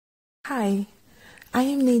Hi, I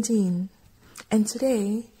am Nadine, and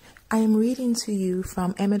today I am reading to you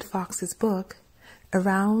from Emmet Fox's book,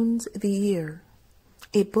 Around the Year,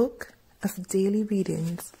 a book of daily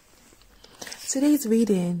readings. Today's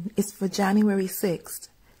reading is for January 6th,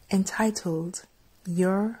 entitled,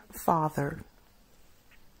 Your Father.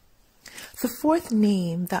 The fourth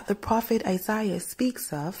name that the prophet Isaiah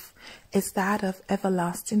speaks of is that of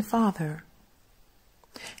Everlasting Father.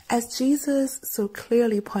 As Jesus so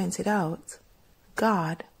clearly pointed out,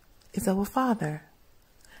 God is our Father,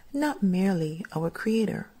 not merely our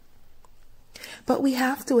Creator. But we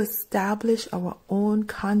have to establish our own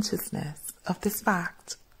consciousness of this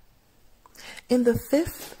fact. In the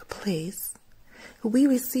fifth place, we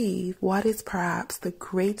receive what is perhaps the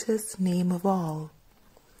greatest name of all,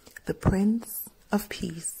 the Prince of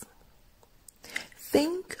Peace.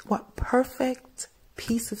 Think what perfect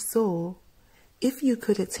peace of soul, if you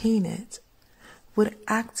could attain it, would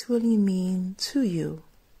actually mean to you.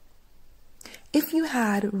 If you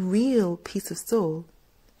had real peace of soul,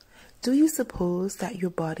 do you suppose that your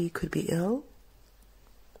body could be ill?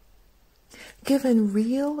 Given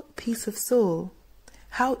real peace of soul,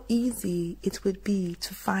 how easy it would be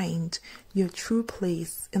to find your true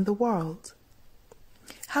place in the world.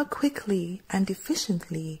 How quickly and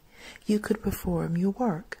efficiently you could perform your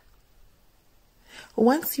work.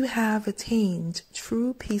 Once you have attained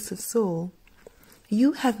true peace of soul,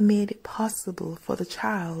 you have made it possible for the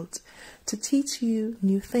child to teach you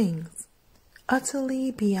new things,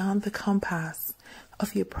 utterly beyond the compass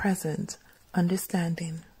of your present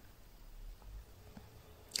understanding.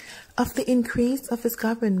 Of the increase of his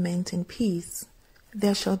government and peace,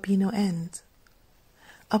 there shall be no end.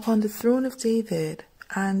 Upon the throne of David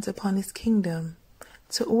and upon his kingdom,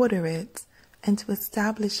 to order it and to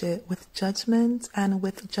establish it with judgment and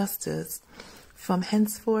with justice from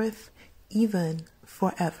henceforth, even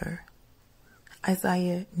forever.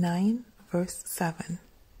 Isaiah 9, verse 7.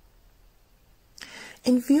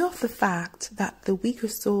 In view of the fact that the weaker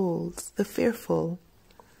souls, the fearful,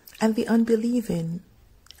 and the unbelieving,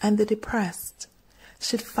 and the depressed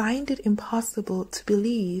should find it impossible to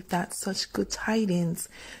believe that such good tidings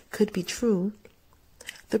could be true,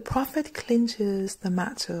 the prophet clinches the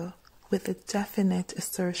matter with a definite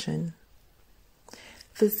assertion.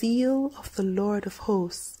 The zeal of the Lord of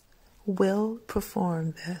hosts will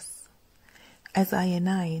perform this. Isaiah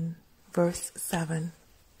 9, verse 7.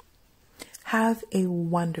 Have a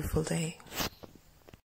wonderful day.